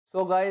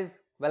So guys,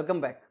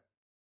 welcome back.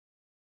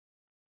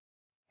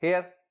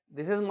 Here,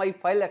 this is my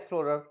file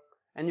explorer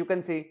and you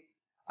can see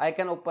I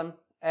can open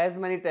as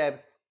many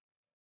tabs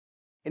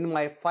in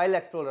my file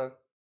explorer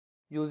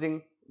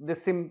using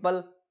this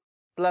simple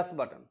plus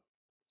button.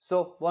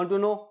 So want to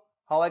know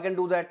how I can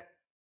do that?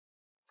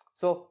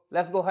 So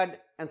let's go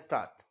ahead and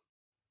start.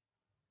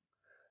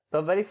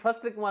 The very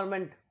first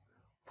requirement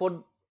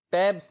for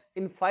tabs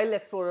in file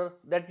explorer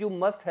that you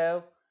must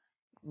have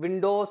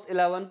Windows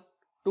 11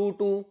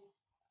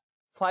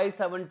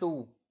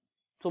 22572.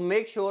 So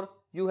make sure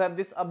you have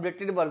this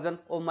updated version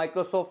of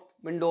Microsoft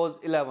Windows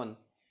 11.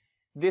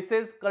 This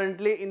is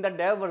currently in the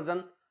dev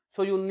version,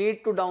 so you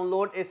need to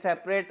download a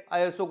separate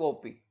ISO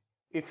copy.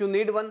 If you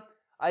need one,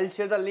 I'll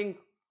share the link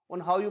on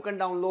how you can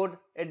download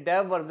a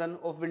dev version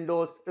of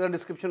Windows in the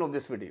description of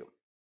this video.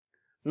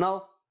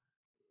 Now,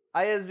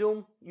 I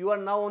assume you are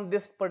now on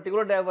this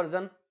particular dev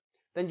version,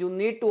 then you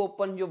need to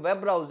open your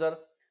web browser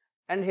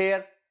and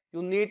here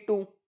you need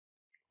to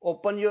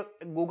open your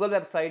Google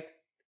website,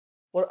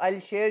 or I'll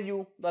share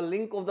you the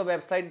link of the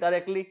website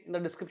directly in the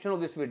description of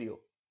this video.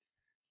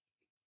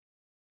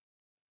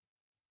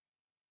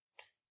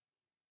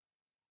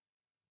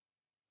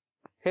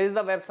 Here is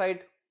the website.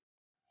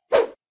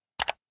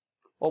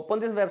 Open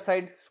this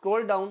website,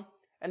 scroll down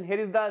and here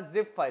is the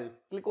zip file.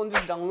 Click on this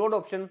download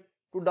option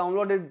to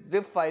download a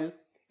zip file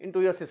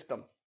into your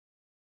system.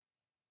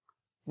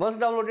 Once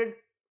downloaded,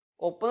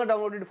 open the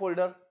downloaded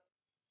folder.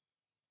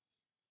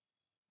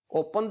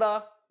 Open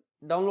the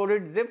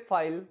downloaded zip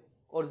file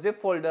or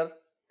zip folder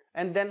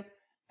and then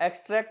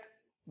extract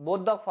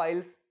both the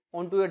files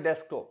onto your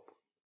desktop.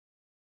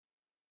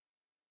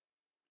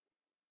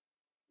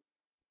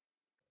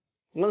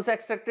 Once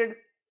extracted,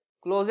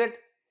 close it,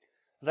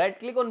 right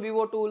click on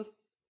vivetool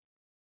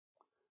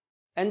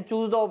and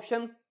choose the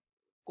option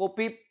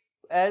copy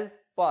as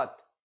path.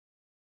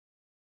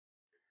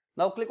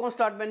 Now click on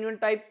start menu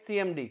and type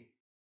cmd.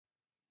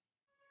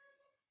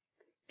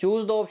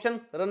 Choose the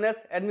option run as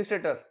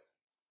administrator.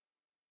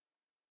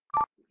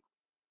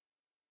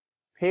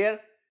 Here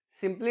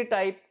simply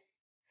type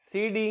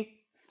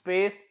cd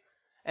space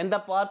and the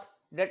path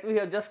that we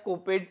have just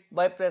copied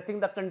by pressing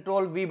the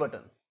Ctrl V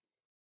button.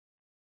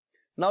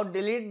 Now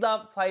delete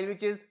the file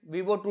which is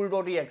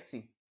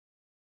vivetool.exe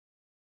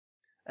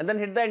and then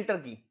hit the enter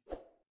key.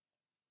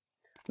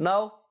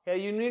 Now here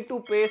you need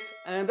to paste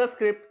another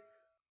script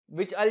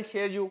which I'll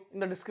share you in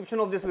the description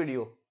of this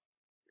video.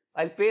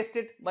 I'll paste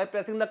it by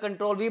pressing the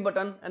Ctrl V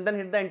button and then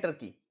hit the enter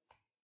key.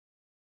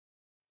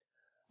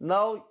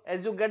 Now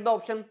as you get the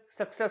option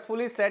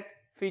successfully set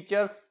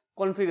features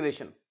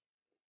configuration.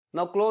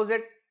 Now close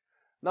it.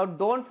 Now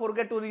don't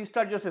forget to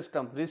restart your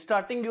system.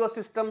 Restarting your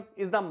system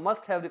is the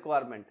must have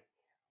requirement.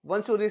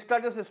 Once you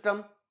restart your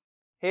system,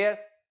 here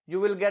you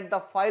will get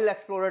the file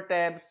explorer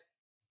tabs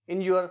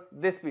in your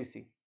this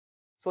PC.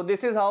 So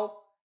this is how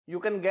you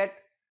can get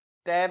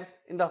tabs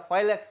in the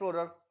file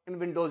explorer in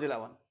Windows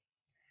 11.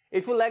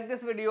 If you like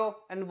this video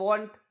and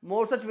want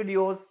more such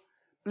videos,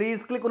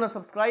 please click on the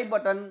subscribe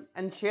button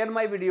and share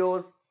my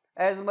videos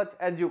as much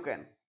as you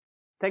can.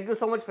 Thank you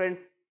so much friends.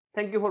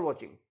 Thank you for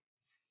watching.